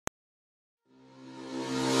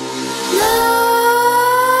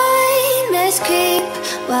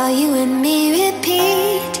while you and me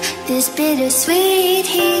repeat. This bittersweet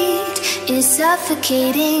heat is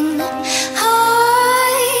suffocating.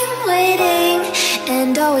 I'm waiting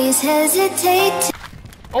and always hesitate to...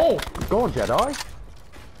 Oh! Go on, Jedi.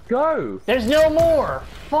 Go! There's no more!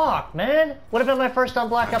 Fuck, man! Would have been my first on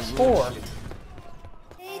Black Ops 4.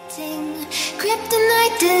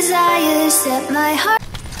 Kryptonite desires set my heart...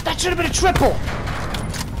 That should have been a triple!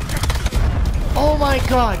 Oh my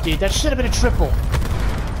god, dude, that should have been a triple.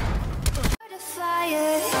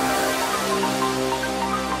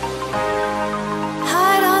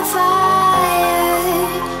 Heart on fire.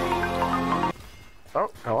 Oh,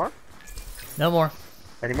 go on. No more.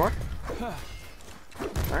 Any more?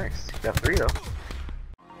 Nice. Got 3 though.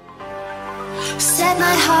 Set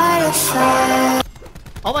my heart afire.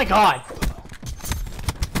 Oh my god!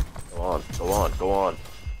 Go on, go on, go on.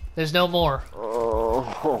 There's no more.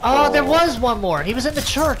 Oh, There was one more. He was in the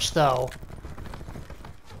church, though.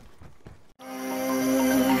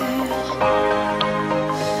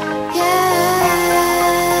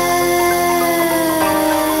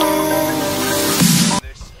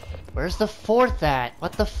 Where's the 4th at?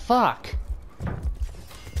 What the fuck?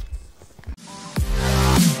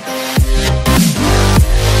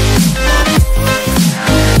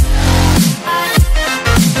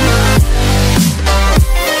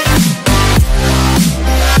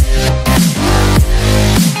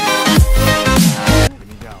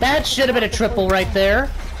 That should have been a triple right there.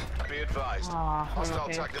 Be advised. Hostile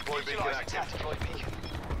attack deploy beacon active.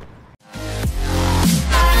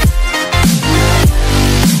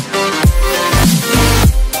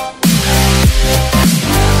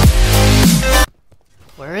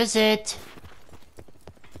 Where is it?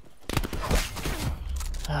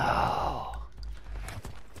 Oh.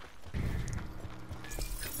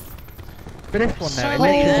 Finish one now.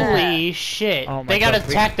 Holy shit. Oh my they got God,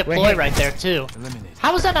 attack we're deploy hit. right there, too.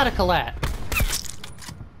 How was that not a collat?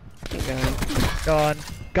 Gone.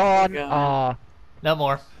 Gone. No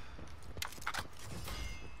more.